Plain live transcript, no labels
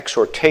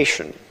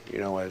exhortation,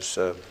 as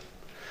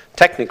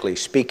technically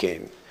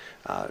speaking,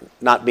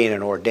 not being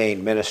an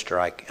ordained minister,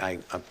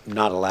 I'm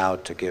not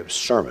allowed to give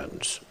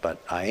sermons,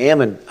 but I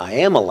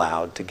am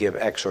allowed to give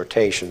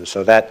exhortation.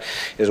 So that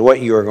is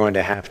what you are going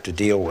to have to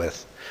deal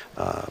with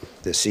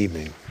this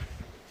evening.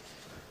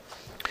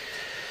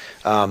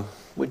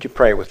 Would you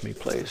pray with me,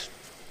 please?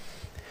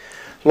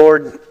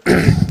 Lord,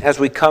 as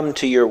we come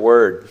to your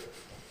word,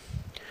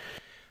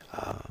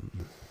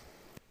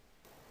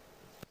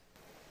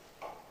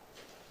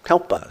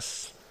 help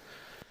us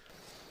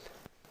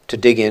to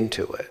dig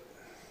into it.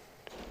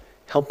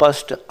 Help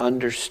us to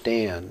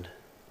understand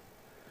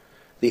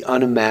the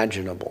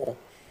unimaginable.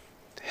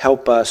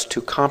 Help us to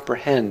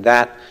comprehend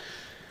that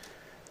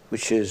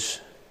which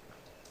is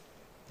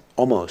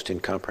almost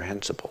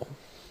incomprehensible.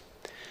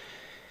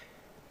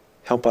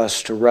 Help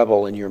us to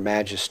revel in your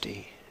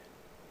majesty.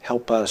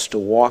 Help us to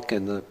walk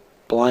in the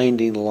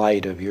blinding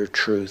light of your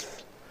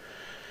truth.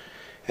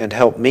 And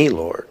help me,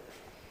 Lord,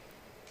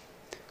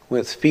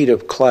 with feet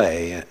of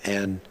clay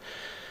and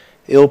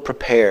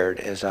ill-prepared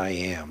as I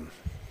am,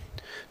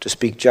 to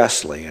speak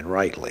justly and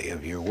rightly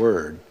of your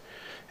word,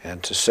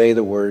 and to say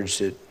the words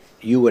that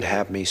you would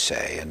have me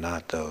say and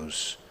not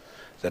those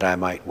that I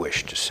might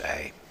wish to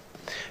say.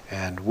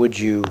 And would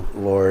you,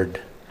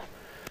 Lord,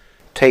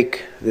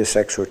 take this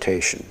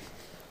exhortation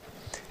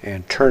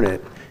and turn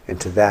it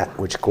into that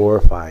which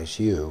glorifies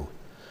you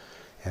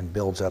and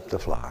builds up the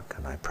flock.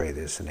 And I pray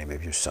this in the name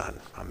of your Son.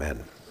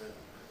 Amen.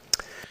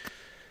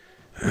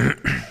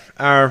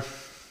 Our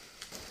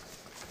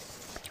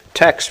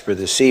text for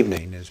this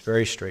evening is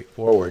very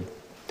straightforward.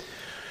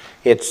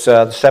 It's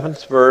the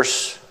 7th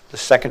verse, the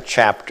 2nd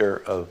chapter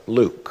of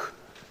Luke.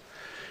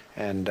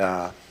 And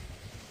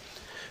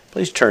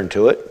please turn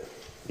to it.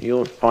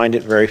 You'll find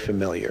it very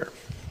familiar.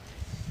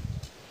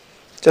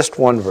 Just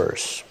one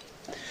verse.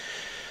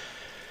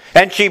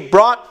 And she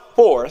brought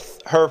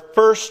forth her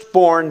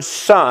firstborn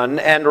son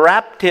and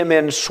wrapped him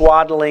in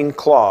swaddling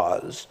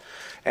cloths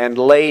and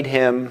laid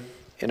him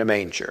in a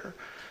manger,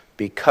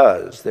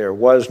 because there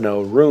was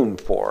no room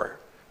for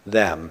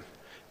them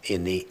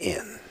in the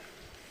inn.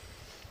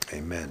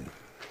 Amen.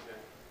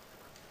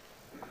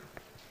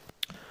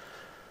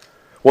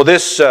 Well,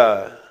 this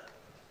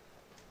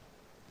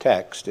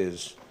text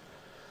is,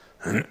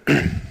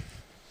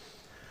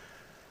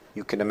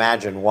 you can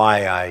imagine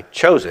why I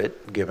chose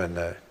it, given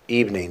the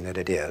evening that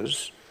it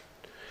is.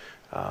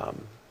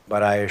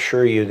 But I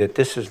assure you that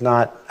this is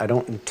not, I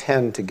don't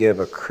intend to give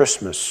a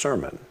Christmas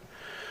sermon.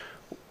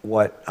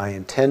 What I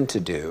intend to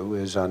do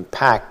is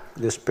unpack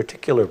this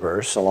particular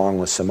verse, along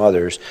with some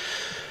others,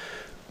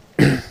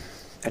 and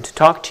to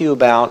talk to you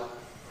about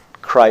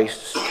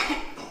Christ's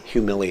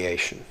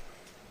humiliation.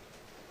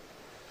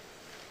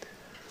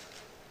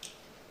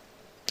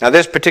 Now,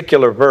 this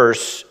particular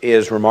verse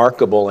is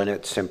remarkable in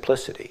its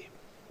simplicity.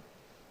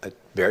 It's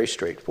very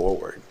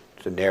straightforward.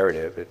 It's a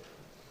narrative.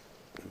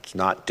 It's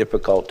not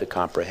difficult to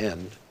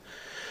comprehend.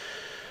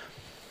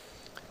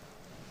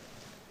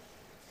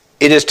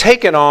 It has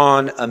taken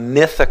on a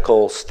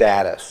mythical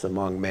status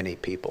among many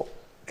people,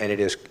 and it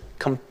is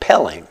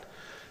compelling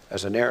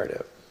as a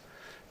narrative.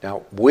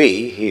 Now,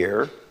 we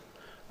here,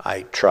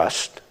 I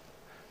trust,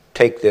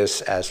 take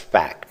this as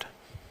fact.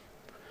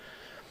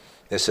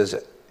 This is,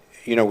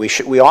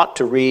 we ought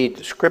to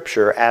read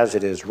Scripture as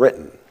it is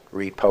written.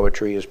 Read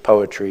poetry as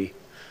poetry,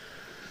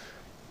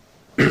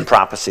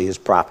 prophecy as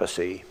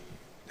prophecy,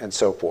 and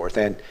so forth,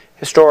 and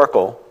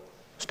historical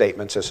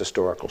statements as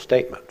historical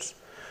statements.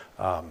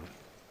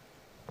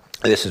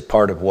 This is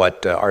part of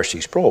what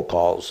R.C. Sproul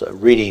calls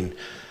reading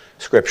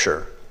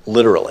Scripture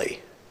literally,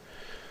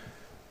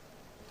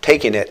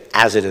 taking it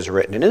as it is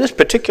written. And in this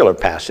particular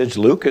passage,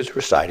 Luke is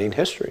reciting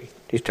history.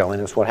 He's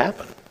telling us what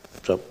happened.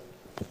 So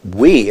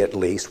we, at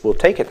least, will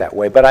take it that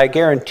way. But I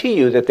guarantee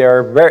you that there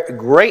are a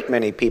great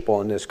many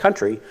people in this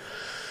country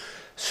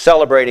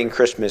celebrating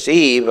Christmas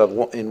Eve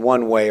in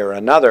one way or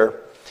another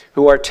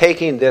who are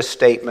taking this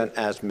statement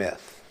as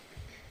myth.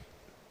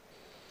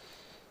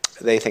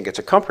 They think it's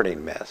a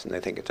comforting myth, and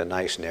they think it's a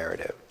nice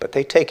narrative, but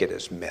they take it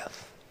as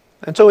myth.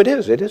 And so it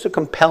is. It is a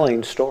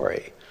compelling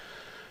story.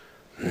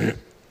 It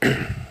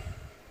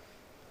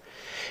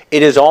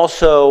is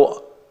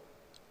also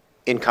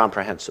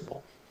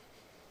incomprehensible,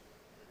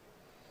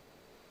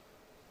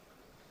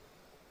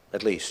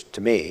 at least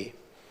to me,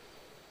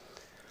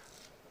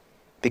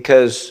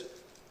 because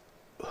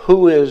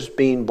who is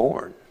being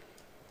born?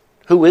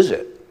 Who is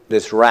it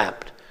that's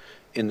wrapped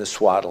in the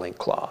swaddling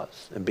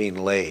cloths and being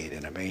laid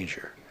in a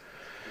manger?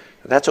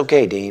 That's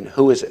okay, Dean.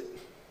 Who is it?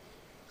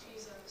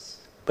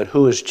 Jesus. But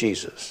who is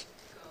Jesus?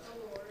 The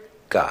Lord.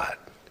 God.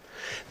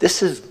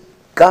 This is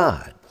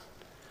God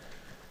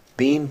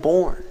being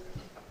born.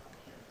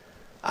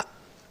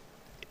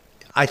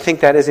 I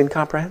think that is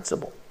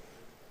incomprehensible.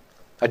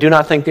 I do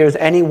not think there's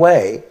any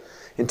way,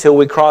 until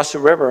we cross the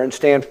river and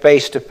stand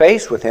face to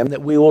face with him,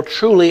 that we will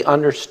truly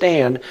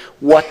understand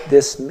what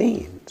this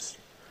means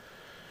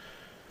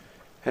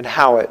and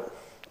how it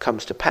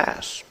comes to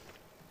pass.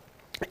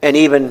 And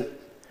even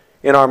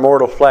in our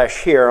mortal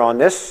flesh here on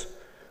this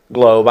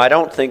globe, I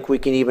don't think we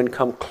can even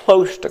come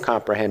close to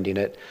comprehending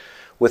it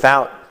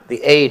without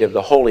the aid of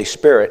the Holy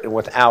Spirit and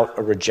without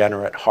a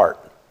regenerate heart.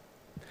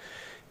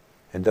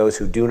 And those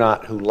who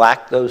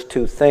lack those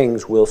two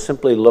things will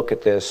simply look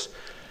at this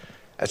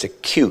as a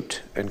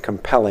cute and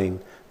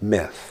compelling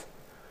myth.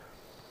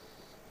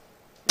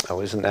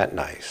 Oh, isn't that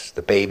nice?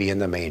 The baby in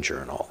the manger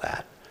and all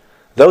that.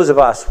 Those of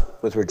us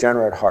with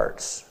regenerate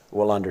hearts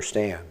will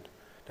understand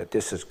that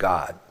this is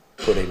God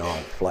putting on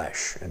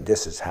flesh, and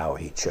this is how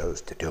he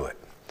chose to do it.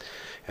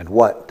 And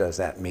what does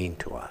that mean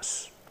to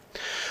us?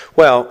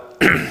 Well,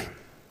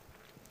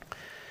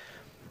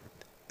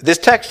 this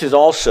text is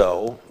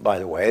also, by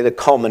the way, the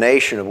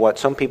culmination of what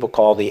some people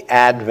call the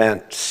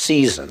Advent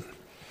season.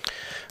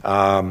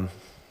 And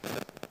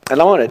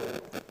I want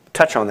to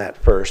touch on that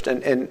first.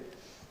 And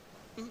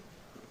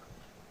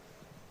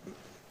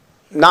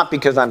not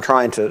because I'm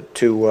trying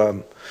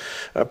to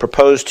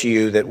propose to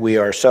you that we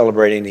are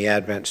celebrating the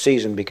Advent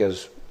season,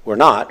 because we're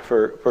not,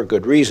 for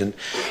good reason.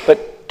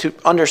 But to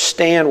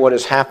understand what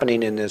is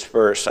happening in this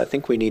verse, I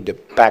think we need to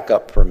back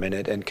up for a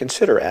minute and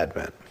consider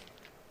Advent.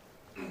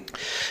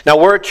 Now,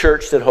 we're a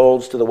church that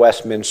holds to the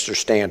Westminster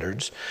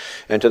standards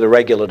and to the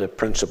regulative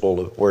principle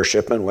of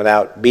worship, and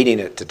without beating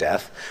it to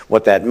death,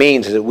 what that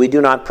means is that we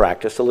do not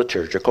practice a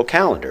liturgical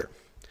calendar,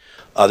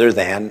 other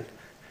than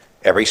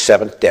every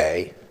seventh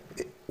day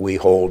we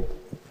hold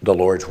the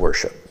Lord's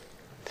worship.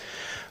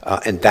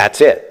 And that's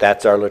it.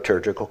 That's our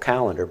liturgical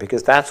calendar,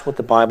 because that's what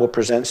the Bible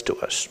presents to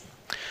us.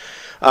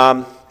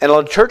 And a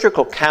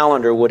liturgical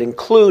calendar would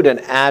include an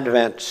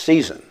Advent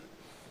season.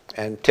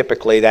 And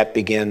typically that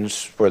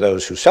begins, for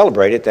those who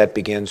celebrate it, that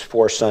begins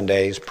 4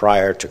 Sundays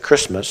prior to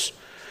Christmas.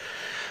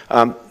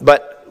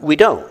 But we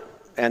don't.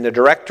 And the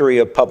Directory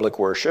of Public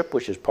Worship,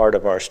 which is part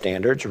of our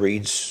standards,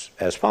 reads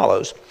as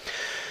follows: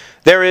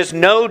 "There is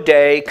no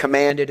day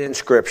commanded in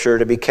Scripture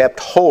to be kept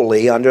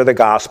holy under the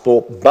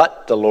gospel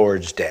but the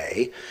Lord's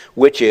Day,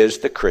 which is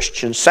the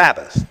Christian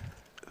Sabbath.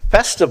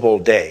 Festival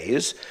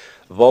days,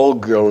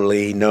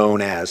 vulgarly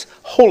known as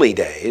holy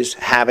days,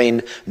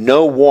 having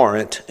no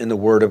warrant in the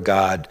Word of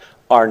God,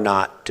 are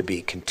not to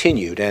be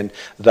continued." And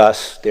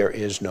thus there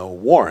is no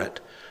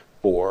warrant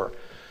for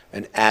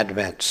an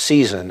Advent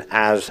season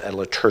as a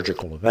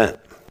liturgical event.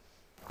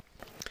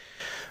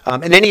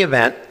 In any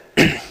event,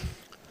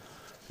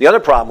 the other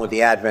problem with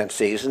the Advent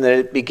season is that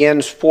it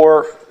begins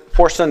four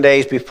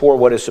Sundays before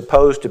what is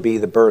supposed to be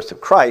the birth of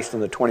Christ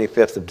on the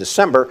 25th of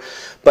December.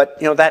 But,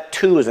 that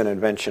too is an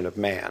invention of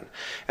man.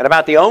 And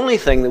about the only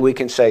thing that we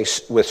can say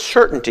with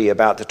certainty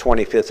about the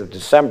 25th of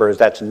December is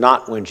that's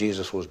not when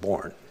Jesus was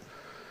born.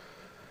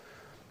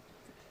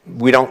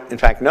 We don't, in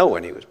fact, know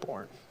when he was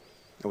born.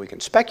 And we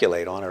can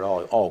speculate on it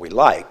all we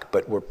like,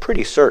 but we're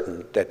pretty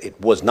certain that it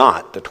was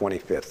not the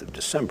 25th of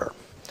December.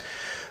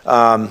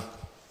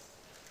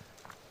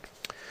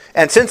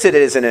 And since it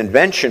is an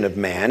invention of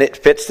man, it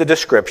fits the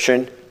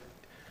description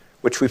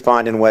which we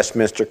find in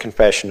Westminster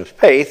Confession of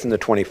Faith in the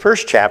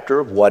 21st chapter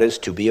of what is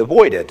to be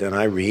avoided. And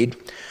I read,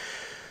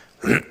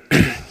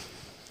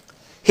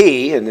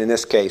 "He," and in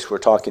this case we're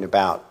talking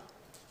about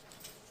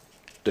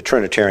the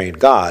Trinitarian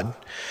God,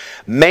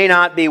 "may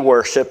not be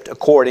worshipped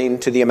according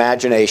to the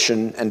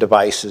imagination and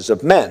devices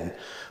of men,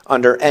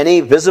 under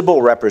any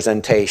visible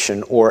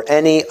representation or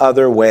any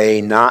other way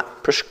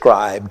not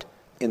prescribed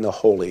in the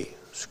Holy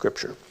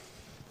Scripture."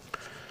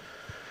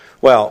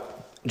 Well,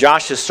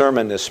 Josh's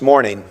sermon this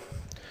morning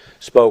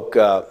spoke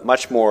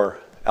much more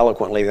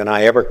eloquently than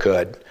I ever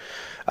could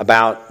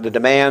about the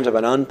demands of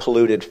an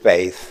unpolluted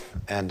faith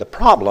and the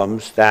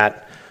problems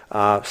that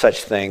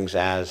such things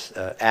as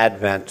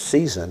Advent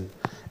season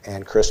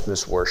and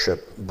Christmas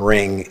worship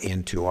bring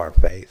into our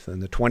faith.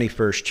 And the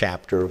 21st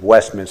chapter of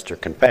Westminster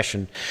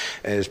Confession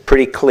is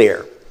pretty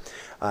clear.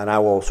 And I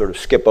will sort of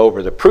skip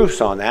over the proofs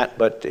on that,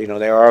 but they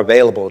are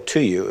available to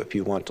you if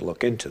you want to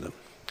look into them.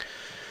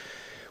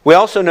 We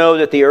also know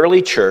that the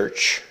early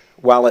church,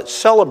 while it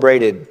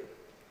celebrated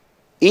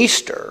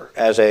Easter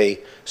as a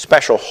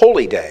special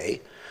holy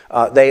day,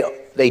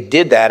 they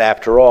did that,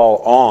 after all,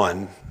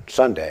 on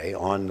Sunday,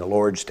 on the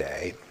Lord's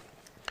Day.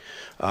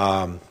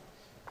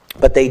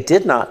 But they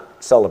did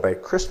not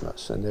celebrate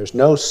Christmas. And there's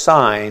no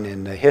sign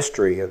in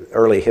the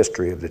early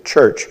history of the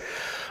church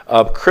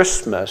of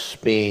Christmas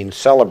being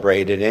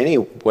celebrated in any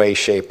way,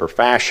 shape, or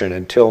fashion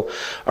until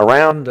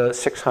around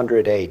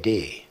 600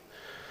 AD.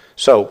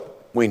 So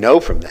we know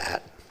from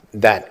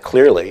that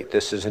clearly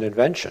this is an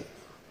invention,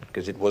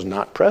 because it was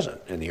not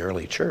present in the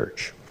early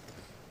church.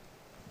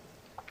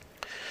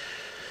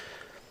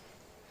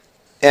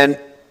 And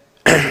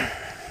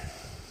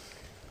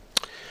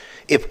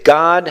if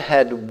God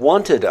had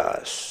wanted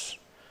us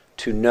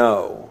to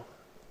know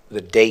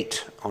the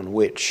date on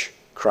which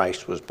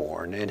Christ was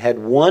born and had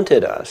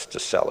wanted us to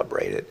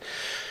celebrate it,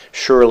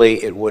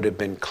 surely it would have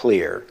been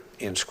clear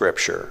in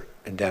Scripture,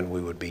 and then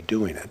we would be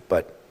doing it.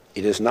 But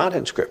it is not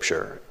in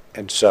Scripture,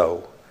 and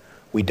so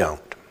we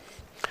don't.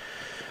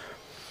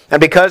 And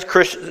because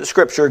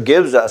Scripture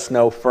gives us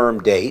no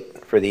firm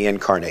date for the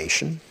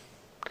incarnation,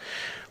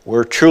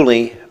 we're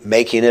truly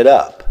making it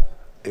up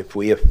if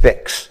we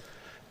affix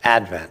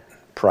Advent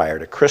prior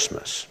to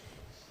Christmas.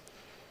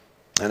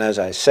 And as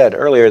I said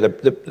earlier,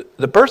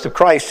 the birth of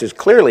Christ is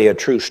clearly a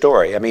true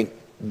story. I mean,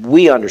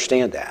 we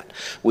understand that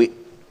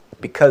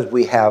because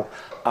we have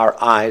our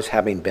eyes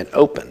having been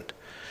opened.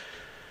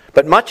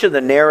 But much of the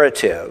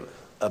narrative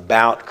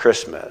about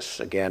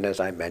Christmas, again, as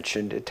I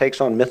mentioned, it takes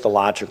on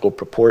mythological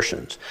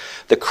proportions.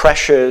 The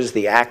creches,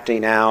 the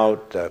acting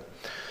out,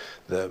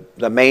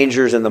 the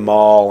mangers in the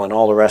mall, and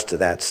all the rest of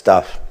that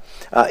stuff,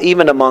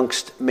 even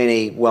amongst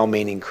many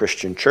well-meaning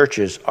Christian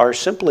churches, are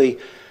simply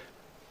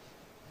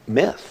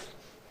myth.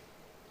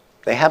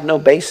 They have no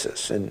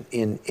basis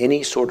in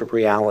any sort of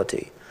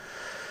reality.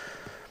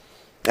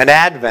 And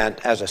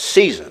Advent as a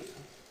season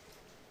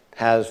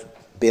has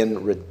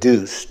been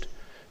reduced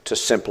to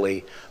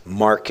simply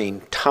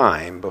marking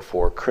time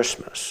before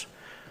Christmas.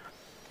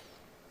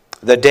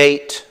 The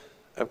date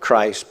of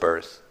Christ's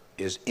birth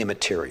is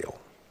immaterial.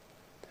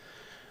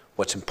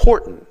 What's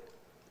important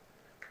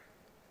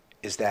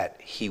is that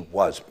he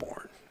was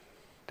born,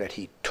 that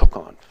he took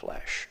on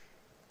flesh.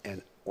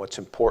 And what's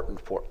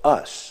important for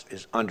us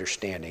is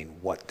understanding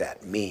what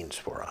that means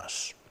for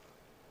us.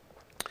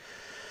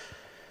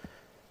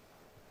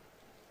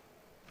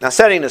 Now,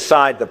 setting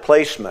aside the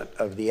placement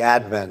of the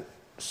Advent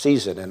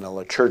season in a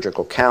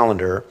liturgical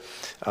calendar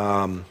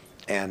and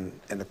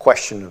the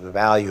question of the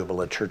value of a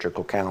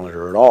liturgical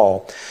calendar at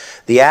all,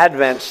 the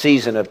Advent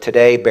season of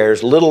today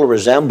bears little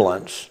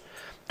resemblance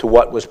to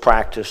what was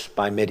practiced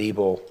by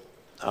medieval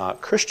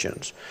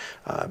Christians.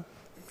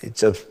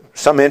 It's of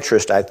some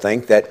interest, I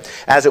think, that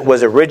as it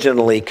was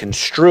originally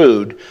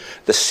construed,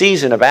 the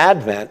season of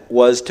Advent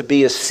was to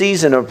be a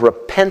season of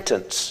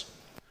repentance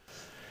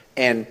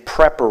and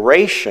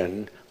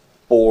preparation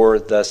for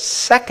the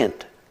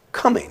second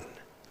coming,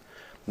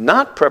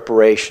 not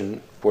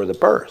preparation for the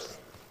birth.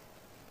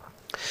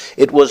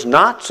 It was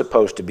not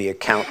supposed to be a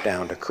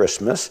countdown to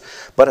Christmas,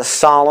 but a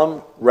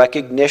solemn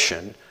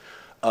recognition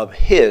of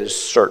his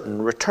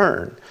certain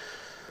return.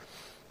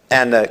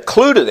 And the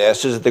clue to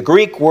this is the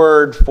Greek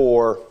word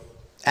for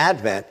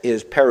Advent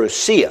is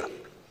parousia,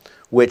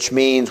 which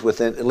means,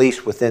 at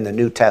least within the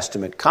New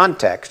Testament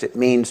context, it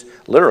means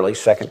literally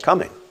second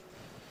coming.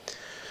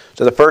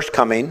 So the first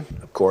coming,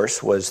 of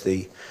course, was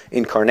the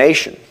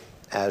incarnation,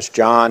 as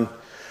John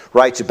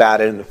writes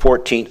about it in the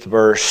 14th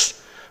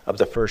verse of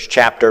the first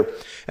chapter.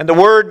 And the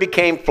Word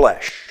became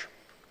flesh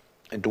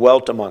and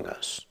dwelt among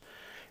us,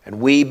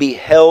 and we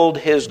beheld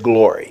his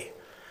glory,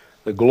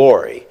 the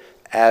glory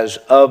as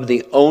of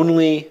the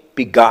only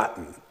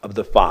begotten of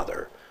the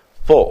Father,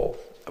 full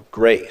of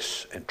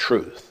grace and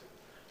truth.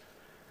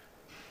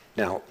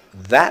 Now,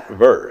 that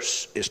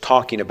verse is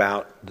talking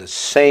about the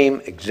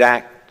same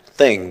exact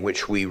thing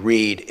which we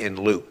read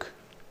in Luke,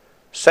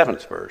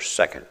 7th verse,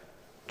 2nd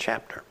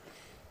chapter.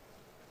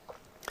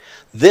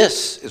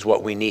 This is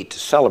what we need to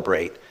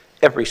celebrate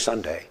every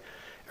Sunday,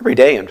 every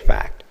day in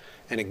fact,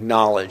 and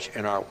acknowledge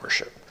in our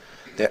worship,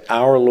 that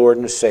our Lord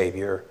and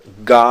Savior,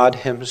 God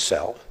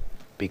himself,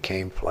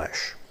 became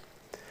flesh.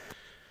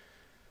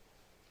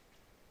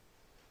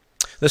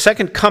 The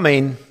second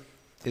coming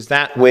is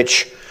that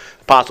which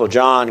Apostle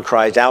John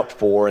cries out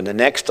for in the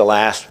next to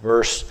last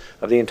verse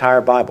of the entire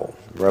Bible,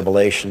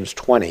 Revelations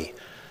 20,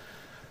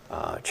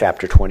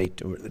 chapter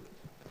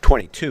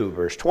 22,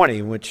 verse 20,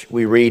 in which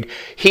we read,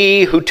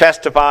 "He who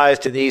testifies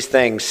to these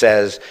things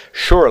says,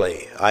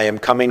 'Surely I am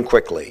coming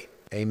quickly.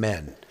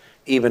 Amen.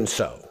 Even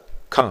so,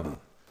 come,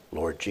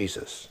 Lord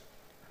Jesus.'"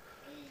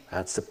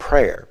 That's the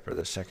prayer for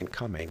the second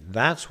coming.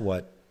 That's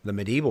what the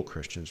medieval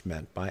Christians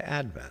meant by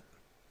Advent.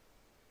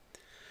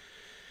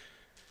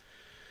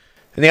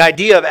 And the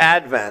idea of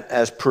Advent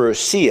as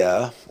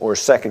parousia, or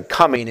second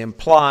coming,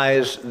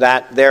 implies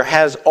that there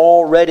has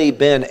already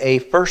been a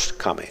first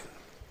coming.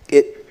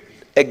 It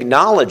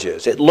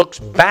acknowledges, it looks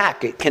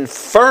back, it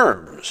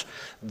confirms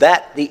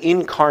that the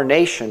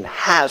incarnation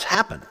has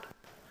happened.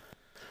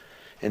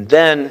 And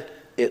then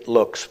it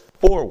looks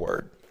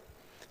forward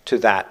to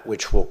that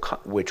which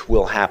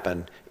will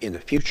happen in the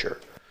future.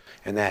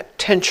 And that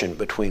tension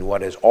between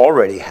what has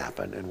already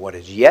happened and what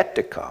is yet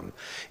to come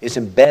is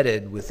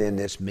embedded within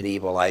this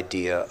medieval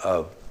idea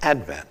of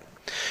Advent.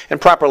 And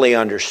properly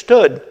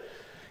understood,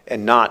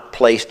 and not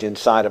placed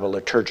inside of a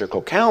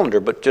liturgical calendar,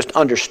 but just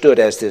understood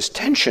as this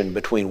tension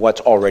between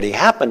what's already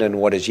happened and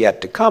what is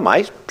yet to come,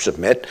 I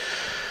submit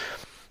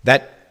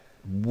that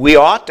we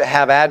ought to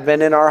have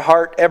Advent in our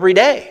heart every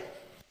day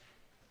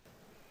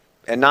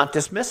and not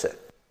dismiss it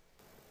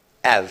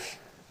as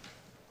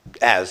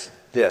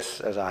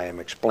I am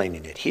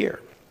explaining it here.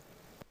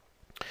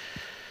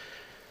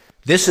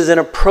 This is an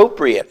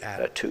appropriate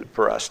attitude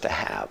for us to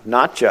have,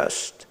 not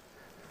just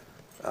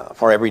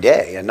for every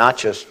day, and not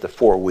just the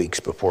 4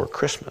 weeks before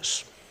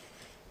Christmas.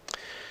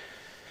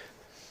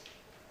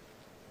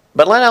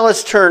 But now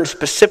let's turn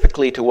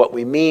specifically to what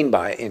we mean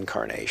by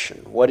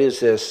incarnation. What is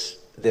this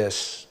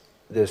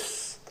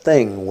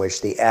thing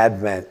which the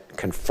Advent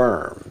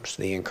confirms,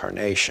 the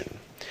incarnation?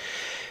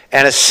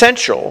 And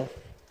essential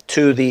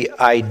to the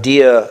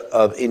idea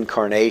of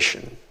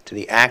incarnation, to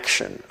the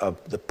action of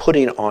the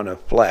putting on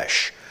of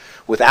flesh,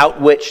 without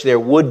which there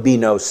would be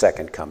no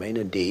second coming.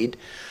 Indeed,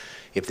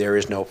 If there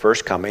is no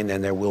first coming,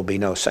 then there will be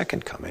no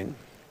second coming.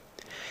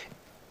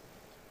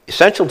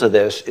 Essential to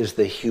this is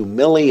the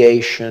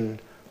humiliation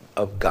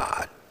of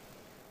God.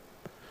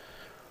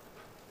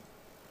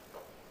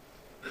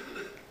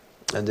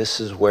 And this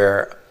is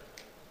where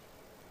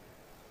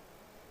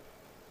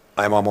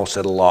I'm almost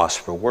at a loss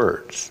for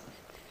words.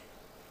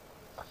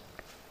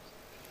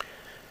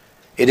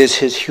 It is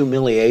his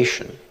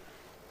humiliation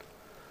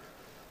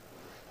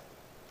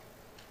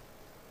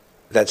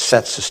that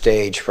sets the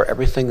stage for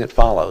everything that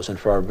follows and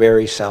for our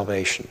very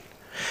salvation.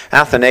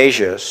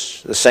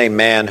 Athanasius, the same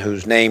man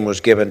whose name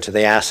was given to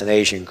the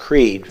Athanasian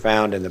Creed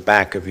found in the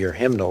back of your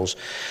hymnals,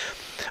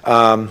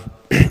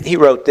 he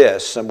wrote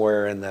this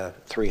somewhere in the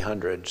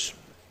 300s.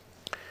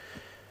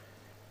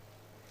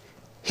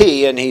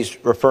 He, and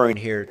he's referring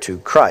here to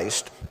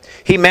Christ,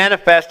 he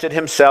manifested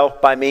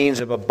himself by means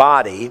of a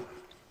body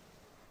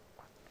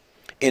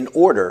in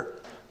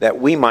order that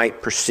we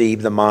might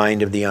perceive the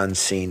mind of the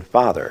unseen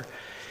Father.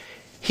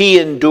 He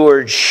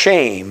endured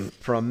shame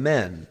from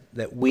men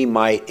that we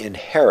might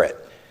inherit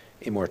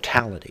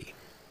immortality.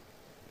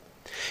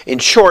 In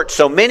short,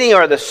 so many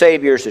are the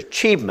Savior's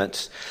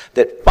achievements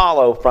that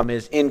follow from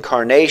his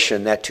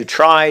incarnation that to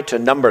try to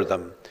number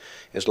them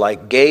is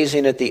like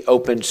gazing at the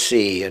open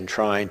sea and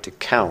trying to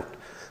count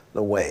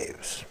the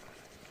waves.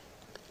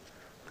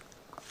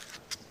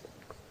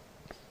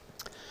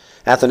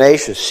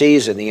 Athanasius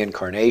sees in the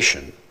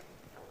incarnation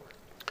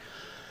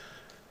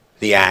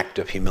the act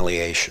of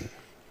humiliation.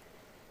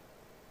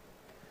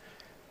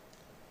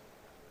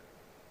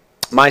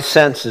 My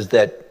sense is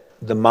that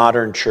the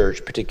modern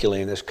church,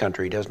 particularly in this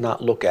country, does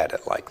not look at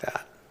it like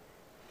that.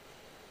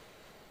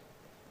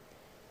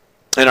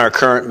 In our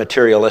current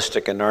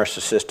materialistic and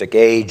narcissistic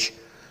age,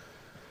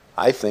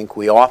 I think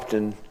we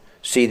often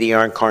see the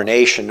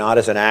incarnation not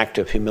as an act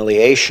of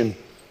humiliation,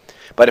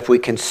 but if we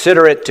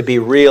consider it to be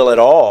real at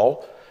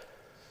all,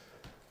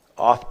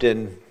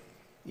 often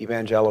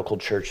evangelical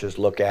churches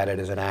look at it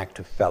as an act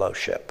of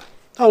fellowship.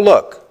 Oh,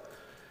 look,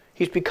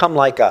 he's become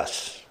like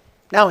us.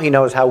 Now he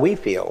knows how we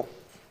feel.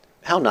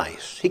 How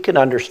nice. He can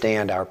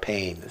understand our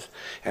pains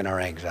and our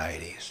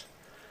anxieties.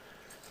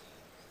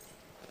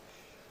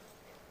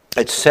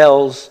 It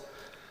sells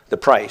the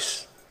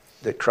price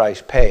that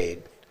Christ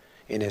paid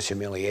in his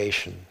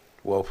humiliation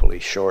woefully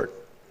short.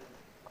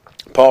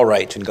 Paul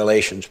writes in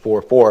Galatians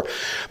 4:4,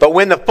 "But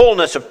when the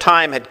fullness of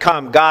time had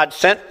come, God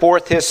sent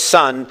forth his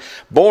Son,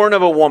 born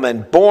of a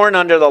woman, born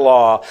under the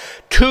law,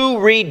 to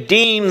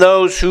redeem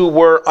those who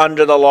were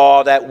under the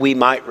law, that we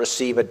might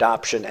receive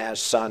adoption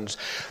as sons."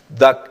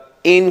 The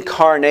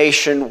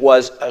incarnation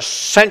was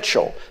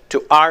essential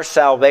to our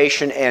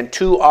salvation and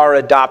to our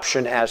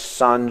adoption as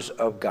sons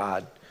of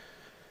God.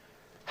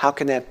 How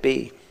can that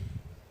be?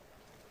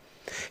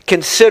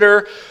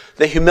 Consider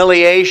the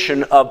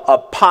humiliation of a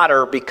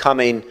potter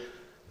becoming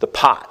the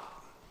pot.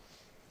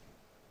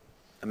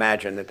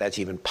 Imagine that that's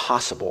even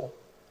possible.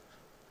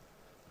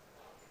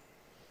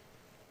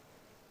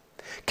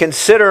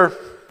 Consider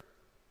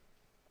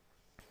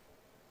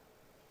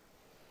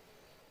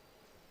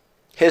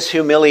his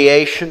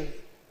humiliation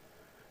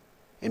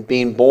in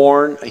being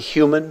born a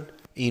human,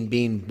 in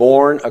being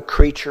born a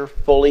creature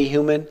fully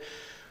human.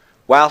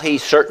 While he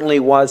certainly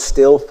was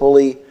still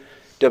fully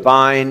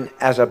divine,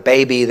 as a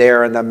baby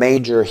there in the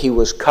manger, he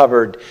was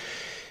covered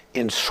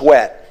in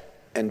sweat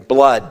and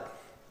blood,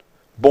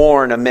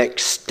 born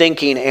amidst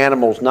stinking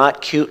animals,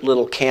 not cute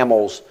little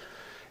camels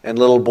and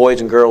little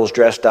boys and girls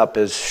dressed up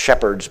as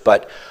shepherds,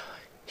 but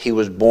he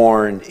was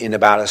born in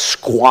about as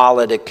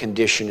squalid a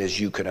condition as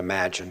you could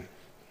imagine.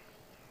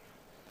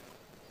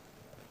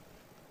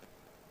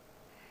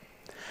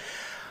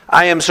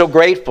 I am so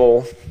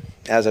grateful,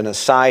 as an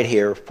aside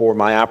here, for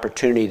my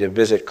opportunity to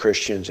visit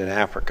Christians in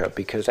Africa,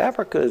 because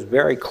Africa is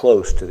very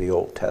close to the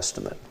Old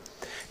Testament.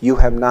 You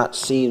have not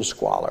seen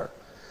squalor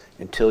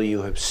until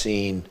you have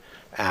seen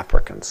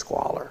African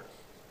squalor.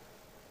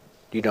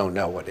 You don't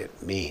know what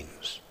it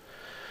means.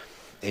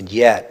 And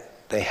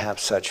yet, they have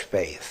such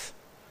faith.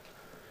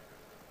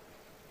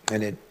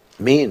 And it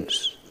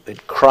means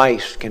that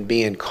Christ can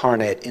be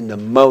incarnate in the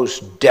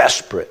most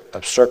desperate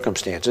of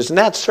circumstances. And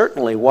that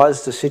certainly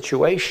was the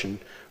situation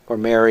for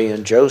Mary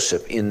and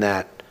Joseph in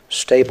that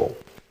stable.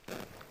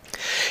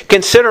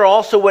 Consider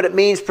also what it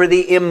means for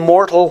the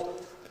immortal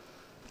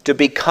to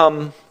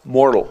become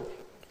mortal.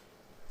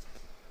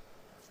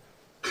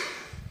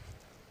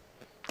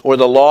 Or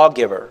the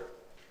lawgiver,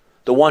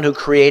 the one who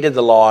created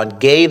the law and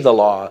gave the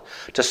law,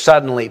 to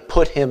suddenly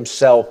put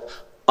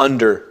himself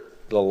under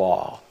the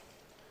law.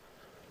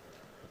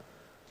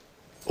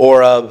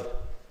 Or of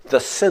the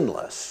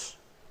sinless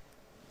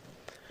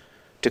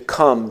to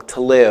come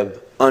to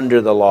live under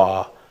the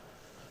law,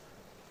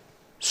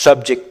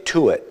 subject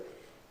to it,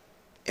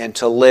 and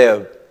to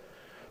live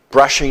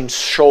brushing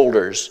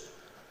shoulders,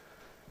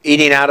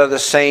 eating out of the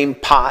same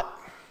pot,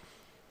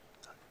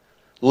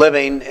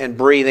 living and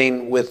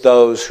breathing with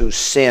those who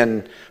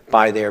sin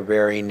by their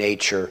very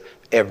nature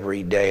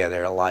every day of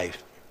their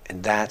life.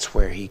 And that's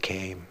where he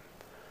came.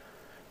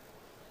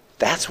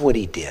 That's what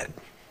he did.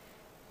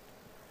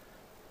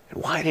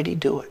 And why did he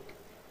do it?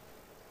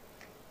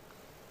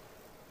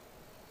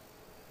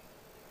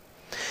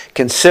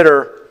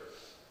 Consider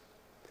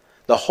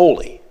the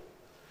holy.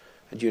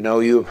 And you know,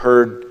 you have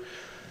heard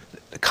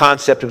the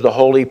concept of the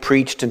holy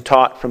preached and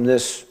taught from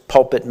this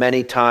pulpit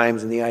many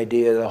times, and the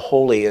idea of the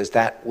holy is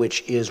that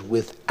which is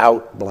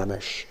without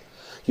blemish.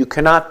 You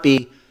cannot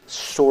be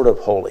sort of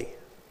holy.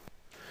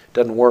 It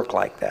doesn't work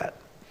like that.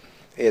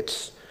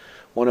 It's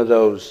one of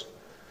those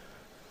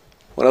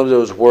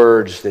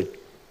words that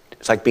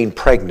it's like being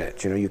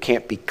pregnant. You know, you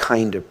can't be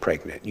kind of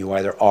pregnant. You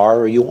either are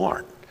or you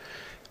aren't.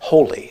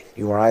 Holy.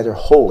 You are either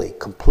holy,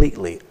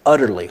 completely,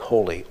 utterly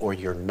holy, or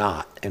you're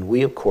not. And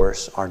we, of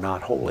course, are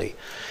not holy.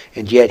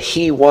 And yet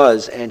he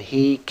was, and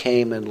he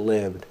came and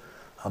lived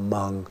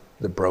among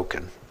the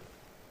broken.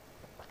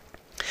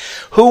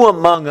 Who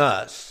among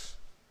us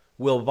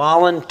will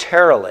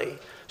voluntarily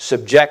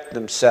subject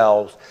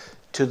themselves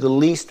to the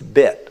least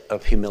bit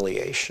of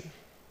humiliation?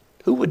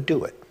 Who would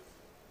do it?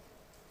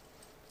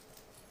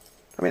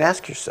 I mean,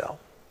 ask yourself.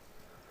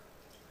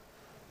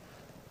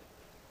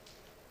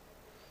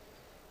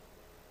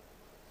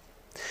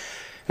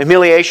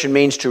 Humiliation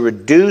means to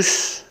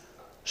reduce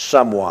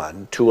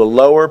someone to a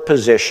lower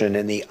position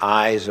in the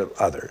eyes of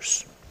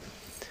others.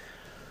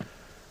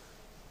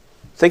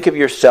 Think of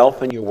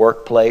yourself in your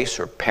workplace,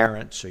 or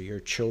parents, or your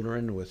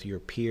children with your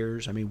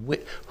peers. I mean,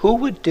 who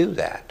would do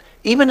that?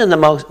 Even in the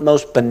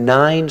most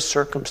benign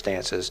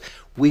circumstances,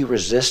 we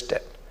resist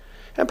it.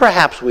 And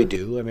perhaps we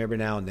do. I mean, every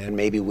now and then,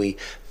 maybe we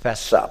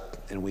fess up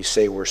and we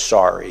say we're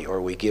sorry,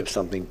 or we give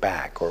something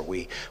back, or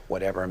we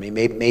whatever. I mean,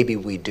 maybe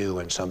we do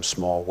in some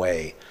small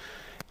way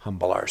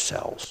humble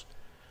ourselves.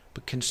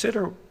 But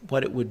consider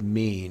what it would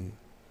mean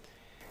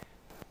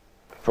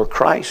for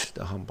Christ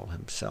to humble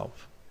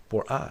himself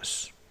for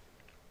us.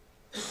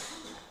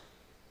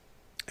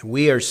 And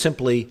we are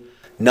simply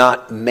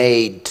not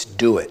made to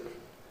do it.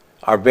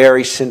 Our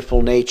very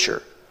sinful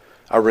nature,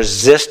 our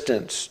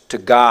resistance to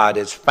God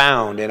is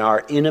found in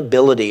our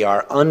inability,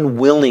 our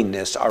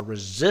unwillingness, our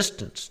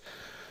resistance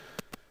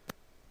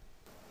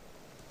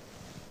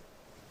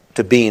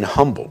to being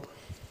humbled.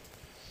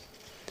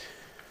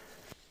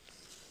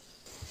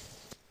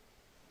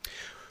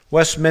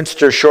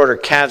 Westminster Shorter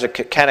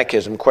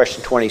Catechism,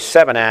 question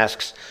 27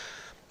 asks,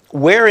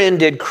 wherein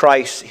did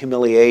Christ's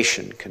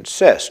humiliation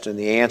consist? And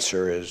the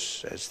answer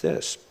is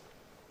this.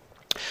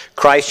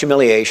 Christ's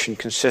humiliation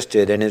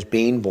consisted in his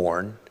being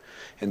born,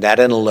 and that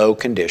in a low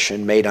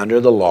condition, made under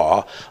the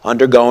law,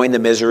 undergoing the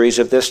miseries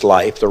of this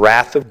life, the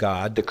wrath of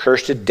God, the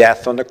cursed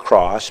death on the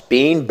cross,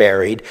 being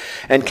buried,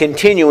 and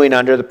continuing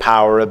under the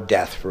power of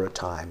death for a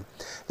time.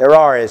 There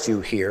are, as you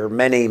hear,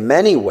 many,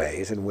 many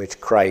ways in which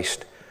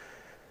Christ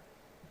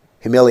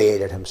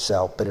humiliated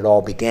himself, but it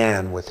all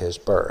began with his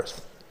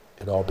birth.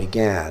 It all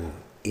began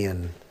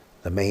in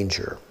the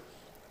manger.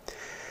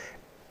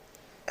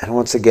 And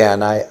once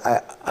again,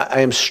 I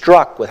am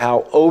struck with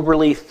how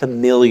overly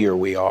familiar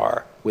we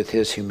are with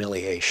his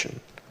humiliation.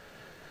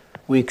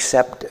 We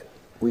accept it.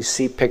 We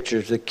see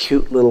pictures of the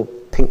cute little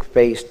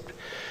pink-faced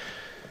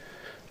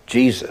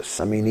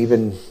Jesus. I mean,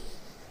 even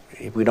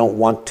if we don't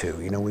want to,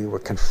 we were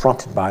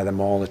confronted by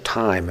them all the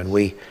time, and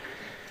we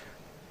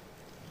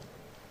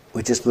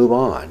just move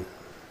on.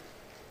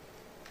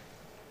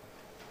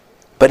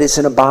 But it's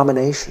an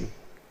abomination,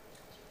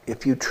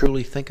 if you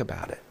truly think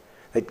about it,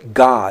 that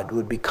God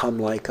would become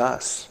like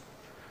us.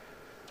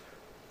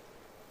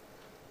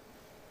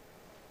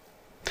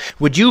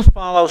 Would you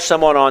follow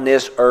someone on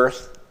this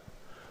earth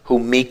who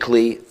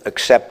meekly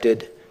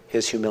accepted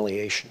his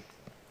humiliation?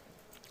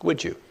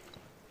 Would you?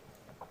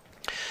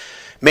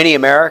 Many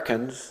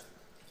Americans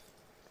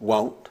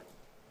won't.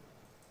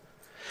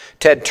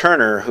 Ted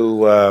Turner,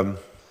 who the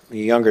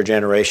younger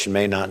generation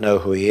may not know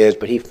who he is,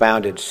 but he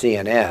founded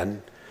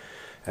CNN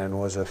and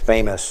was a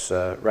famous,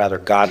 rather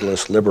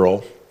godless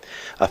liberal,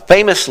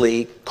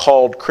 famously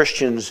called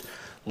Christians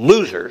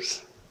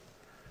losers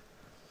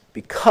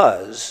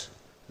because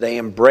they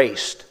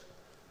embraced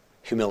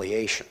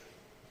humiliation.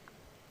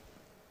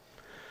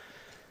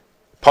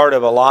 Part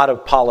of a lot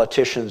of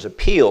politicians'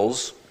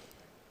 appeals,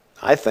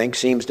 I think,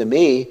 seems to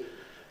me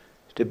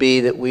to be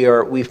that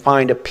we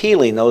find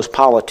appealing those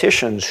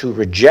politicians who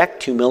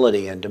reject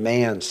humility and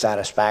demand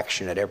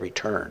satisfaction at every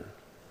turn.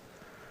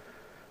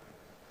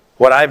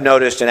 What I've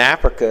noticed in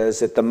Africa is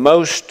that the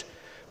most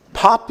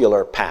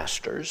popular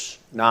pastors,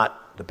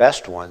 not the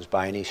best ones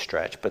by any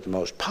stretch, but the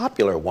most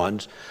popular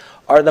ones,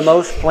 are the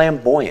most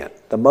flamboyant,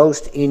 the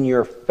most in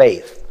your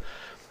face.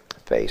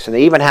 And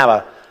they even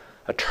have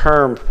a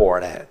term for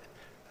it,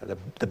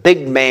 the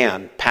big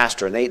man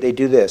pastor. And they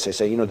do this. They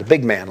say, the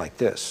big man like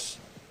this.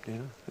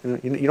 You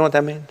know what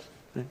that means?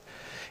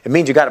 It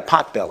means you got a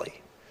pot belly.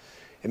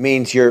 It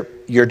means you're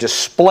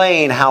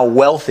displaying how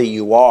wealthy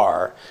you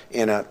are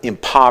in an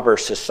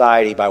impoverished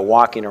society by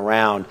walking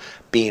around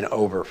being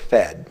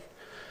overfed.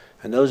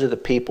 And those are the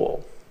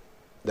people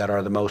that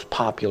are the most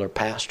popular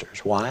pastors.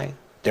 Why?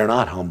 They're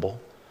not humble.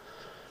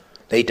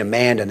 They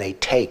demand and they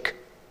take.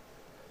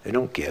 They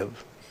don't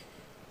give.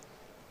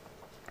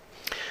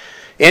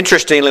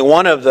 Interestingly,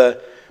 one of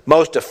the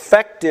most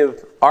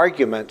effective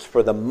arguments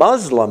for the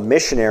Muslim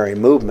missionary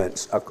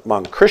movements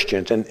among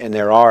Christians, and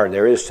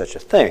there is such a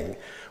thing,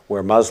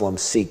 where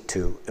Muslims seek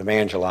to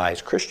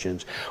evangelize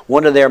Christians,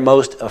 one of their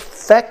most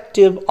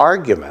effective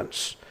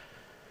arguments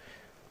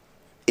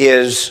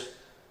is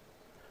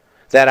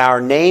that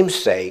our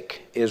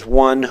namesake is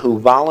one who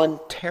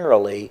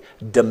voluntarily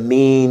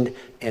demeaned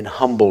and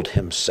humbled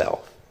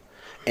himself,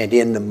 and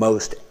in the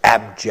most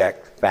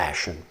abject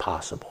fashion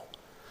possible.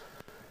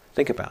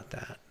 Think about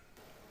that.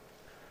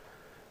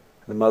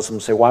 The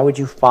Muslims say, why would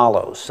you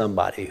follow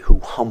somebody who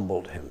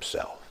humbled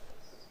himself?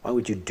 Why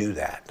would you do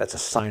that? That's a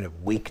sign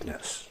of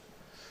weakness.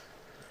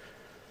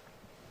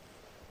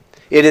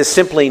 It is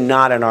simply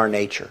not in our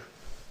nature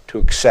to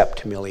accept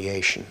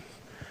humiliation.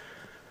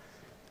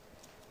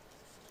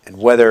 And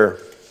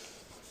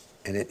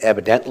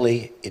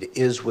evidently it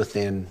is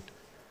within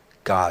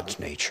God's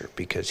nature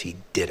because he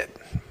did it.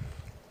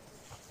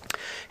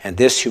 And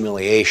this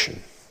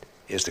humiliation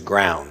is the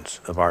grounds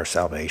of our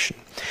salvation.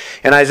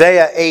 In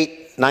Isaiah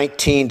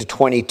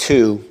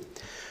 8:19-22,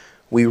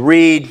 we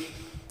read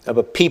of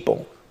a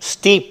people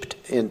steeped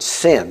in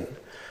sin,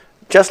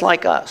 just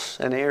like us.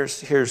 And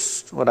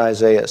here's what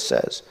Isaiah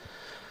says.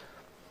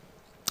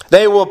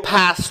 They will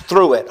pass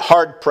through it,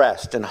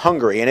 hard-pressed and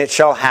hungry, and it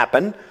shall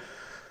happen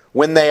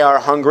when they are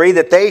hungry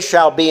that they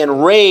shall be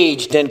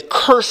enraged and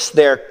curse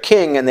their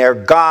king and their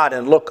God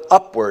and look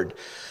upward.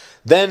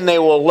 Then they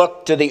will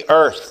look to the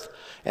earth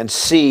and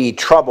see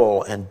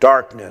trouble and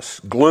darkness,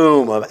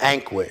 gloom of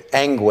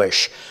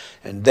anguish,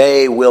 and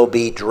they will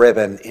be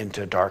driven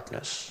into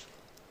darkness.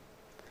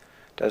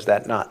 Does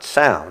that not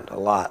sound a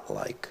lot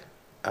like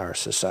our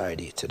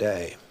society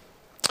today?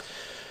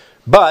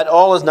 But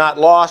all is not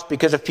lost,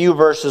 because a few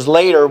verses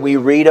later we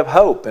read of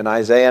hope in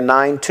Isaiah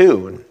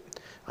 9:2.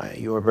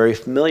 You are very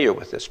familiar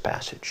with this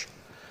passage.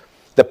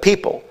 The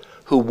people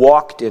who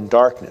walked in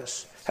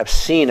darkness have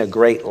seen a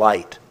great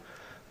light.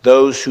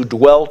 Those who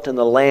dwelt in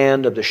the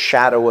land of the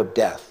shadow of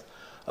death,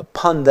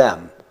 upon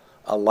them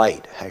a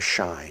light has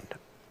shined.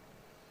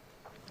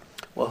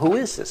 Well, who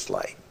is this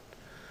light?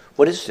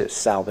 What is this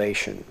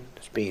salvation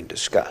that's being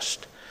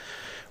discussed?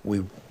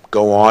 We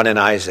go on in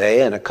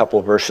Isaiah, and a couple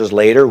of verses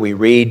later we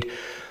read,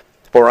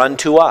 for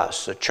unto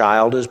us a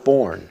child is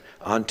born,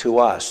 unto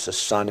us a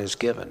son is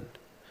given.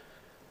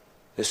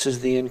 This is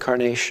the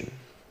incarnation.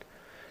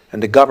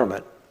 And the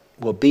government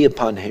will be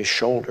upon his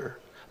shoulder.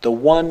 The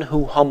one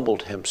who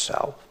humbled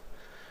himself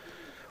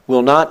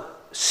will not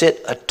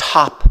sit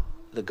atop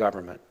the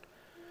government,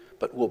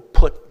 but will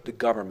put the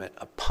government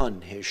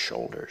upon his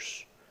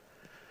shoulders.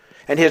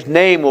 And his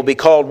name will be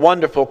called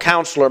Wonderful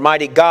Counselor,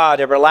 Mighty God,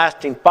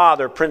 Everlasting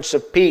Father, Prince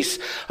of Peace.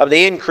 Of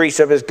the increase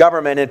of his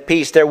government and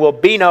peace there will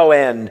be no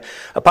end.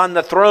 Upon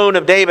the throne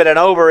of David and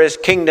over his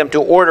kingdom, to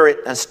order it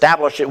and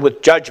establish it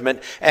with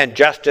judgment and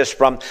justice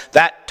from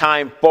that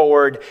time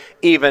forward,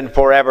 even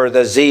forever.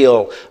 The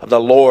zeal of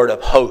the Lord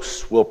of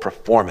hosts will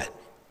perform it.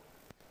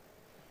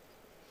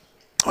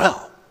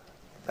 Well,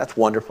 that's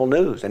wonderful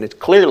news. And it's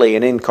clearly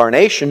an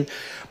incarnation,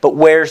 but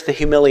where's the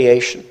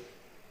humiliation?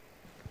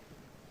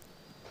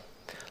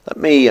 Let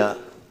me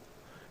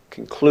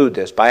conclude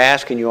this by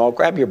asking you all,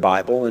 grab your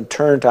Bible and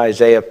turn to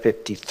Isaiah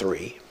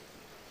 53.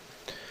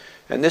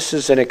 And this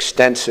is an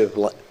extensive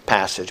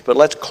passage, but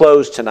let's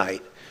close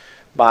tonight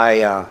by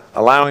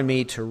allowing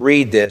me to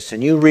read this,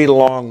 and you read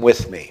along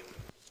with me.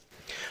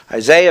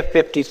 Isaiah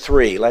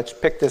 53, let's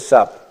pick this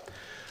up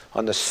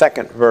on the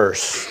second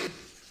verse,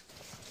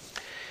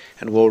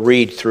 and we'll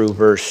read through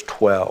verse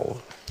 12.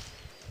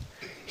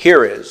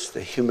 Here is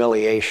the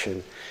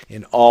humiliation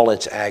in all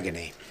its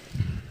agony.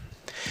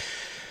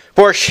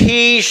 For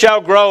he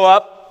shall grow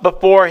up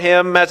before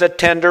him as a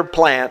tender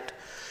plant,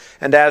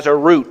 and as a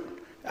root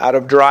out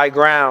of dry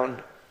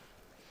ground.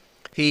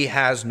 He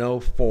has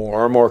no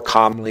form or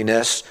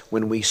comeliness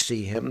when we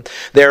see him.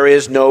 There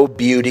is no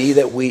beauty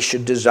that we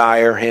should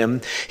desire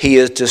him. He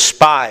is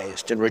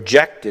despised and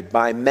rejected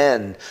by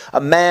men, a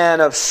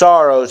man of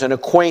sorrows and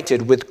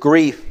acquainted with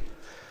grief.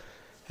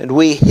 And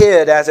we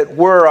hid, as it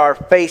were, our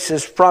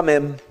faces from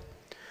him.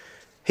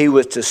 He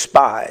was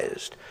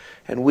despised,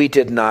 and we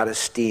did not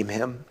esteem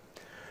him.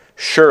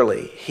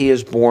 Surely he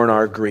has borne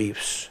our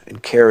griefs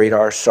and carried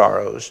our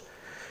sorrows.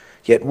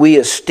 Yet we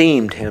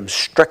esteemed him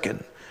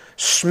stricken,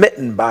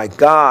 smitten by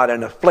God,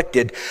 and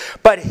afflicted.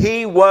 But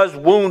he was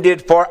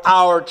wounded for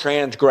our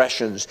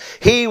transgressions.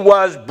 He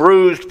was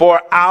bruised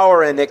for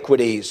our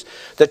iniquities.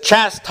 The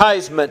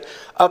chastisement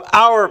of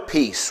our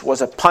peace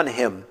was upon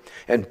him,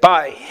 and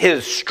by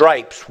his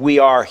stripes we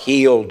are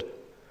healed.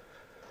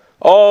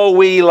 All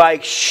we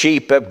like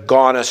sheep have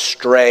gone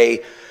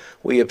astray.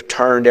 We have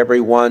turned every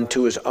one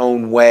to his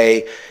own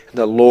way, and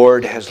the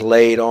Lord has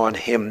laid on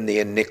him the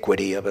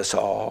iniquity of us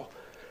all.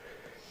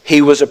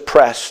 He was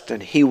oppressed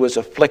and he was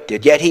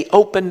afflicted, yet he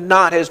opened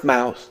not his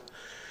mouth.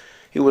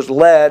 He was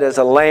led as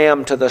a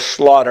lamb to the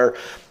slaughter,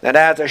 and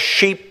as a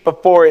sheep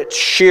before its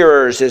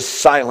shearers is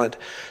silent,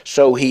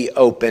 so he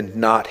opened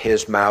not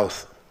his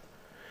mouth.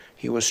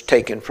 He was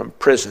taken from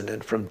prison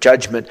and from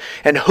judgment,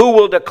 and who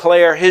will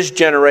declare his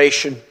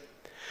generation?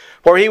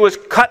 For he was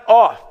cut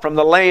off from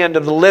the land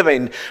of the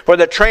living. For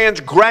the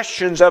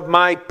transgressions of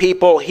my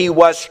people he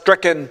was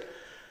stricken.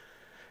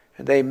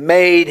 And they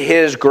made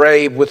his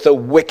grave with the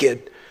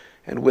wicked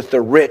and with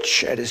the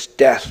rich at his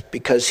death,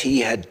 because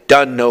he had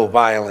done no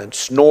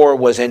violence, nor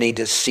was any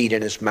deceit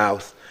in his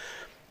mouth.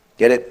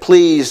 Yet it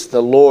pleased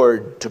the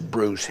Lord to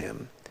bruise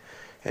him,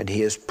 and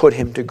he has put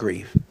him to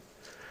grief.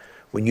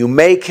 When you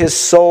make his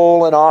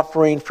soul an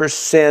offering for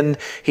sin,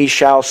 he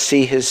shall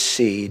see his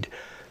seed.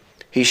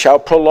 He shall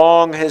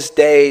prolong his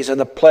days, and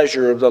the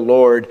pleasure of the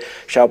Lord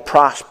shall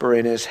prosper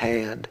in his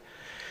hand.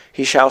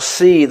 He shall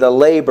see the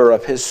labor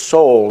of his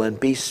soul and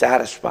be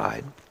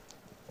satisfied.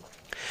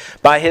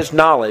 By his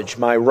knowledge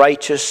my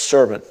righteous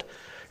servant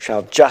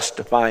shall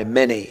justify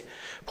many,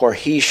 for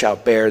he shall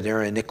bear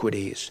their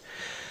iniquities.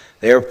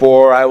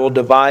 Therefore I will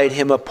divide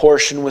him a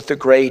portion with the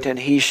great, and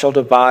he shall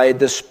divide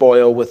the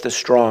spoil with the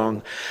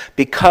strong,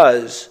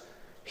 because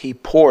he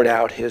poured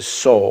out his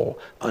soul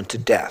unto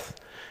death,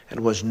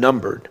 and was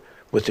numbered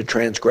with the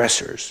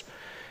transgressors,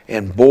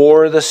 and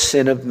bore the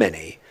sin of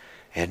many,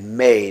 and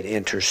made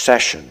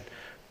intercession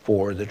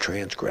for the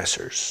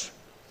transgressors.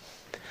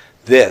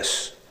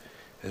 This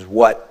is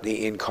what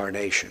the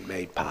incarnation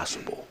made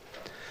possible.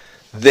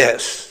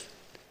 This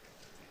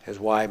is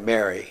why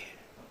Mary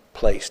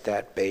placed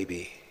that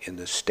baby in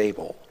the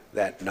stable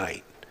that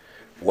night.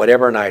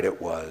 Whatever night it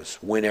was,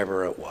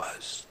 whenever it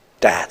was.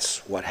 That's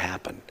what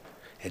happened.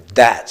 And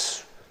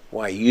that's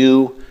why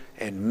you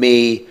and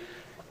me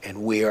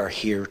and we are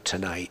here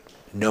tonight,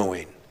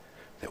 knowing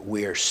that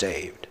we are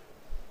saved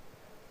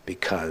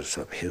because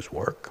of his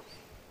work.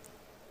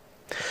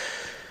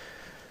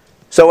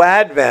 So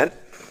Advent,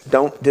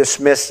 don't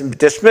dismiss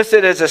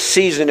it as a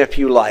season if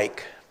you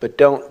like, but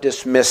don't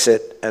dismiss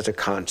it as a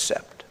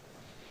concept.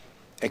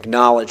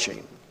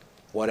 Acknowledging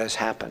what has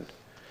happened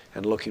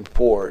and looking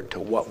forward to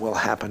what will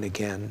happen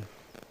again.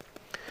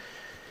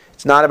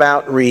 It's not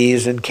about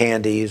wreaths and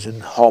candies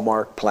and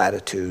Hallmark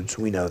platitudes.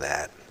 We know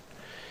that.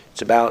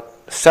 It's about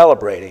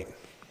celebrating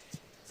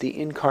the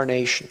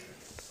incarnation,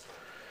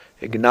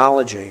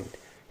 acknowledging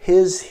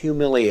his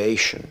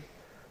humiliation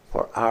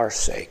for our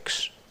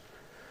sakes,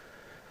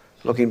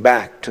 looking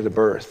back to the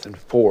birth and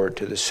forward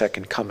to the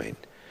second coming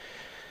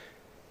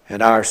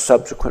and our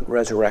subsequent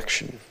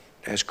resurrection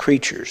as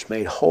creatures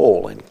made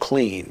whole and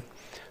clean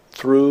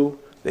through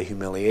the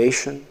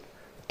humiliation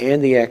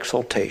and the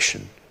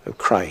exaltation of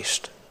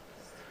Christ,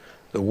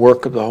 the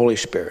work of the Holy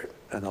Spirit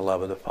and the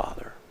love of the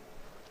Father.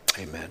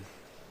 Amen.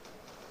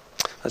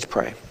 Let's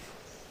pray.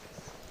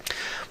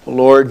 Well,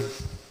 Lord,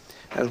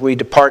 as we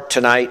depart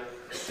tonight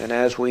and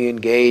as we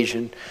engage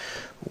in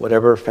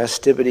whatever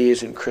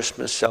festivities and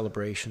Christmas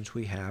celebrations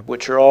we have,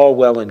 which are all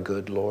well and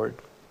good, Lord,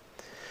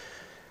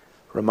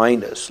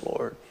 remind us,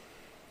 Lord,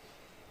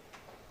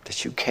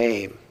 that you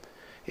came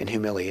in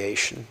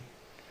humiliation.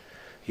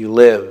 You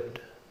lived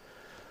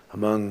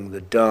among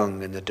the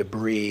dung and the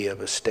debris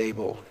of a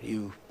stable.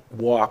 You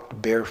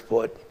walked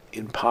barefoot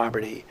in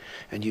poverty,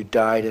 and you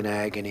died in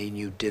agony, and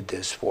you did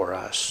this for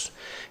us.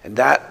 And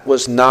that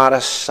was not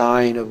a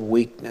sign of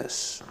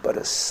weakness, but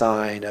a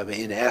sign of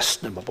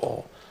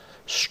inestimable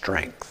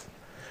strength.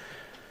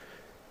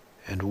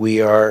 And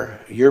we are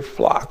your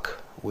flock.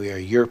 We are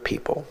your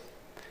people.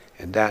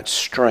 And that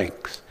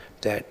strength,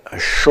 that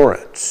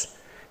assurance,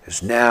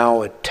 is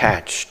now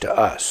attached to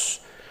us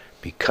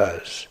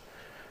because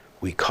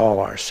we call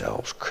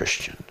ourselves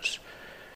Christians.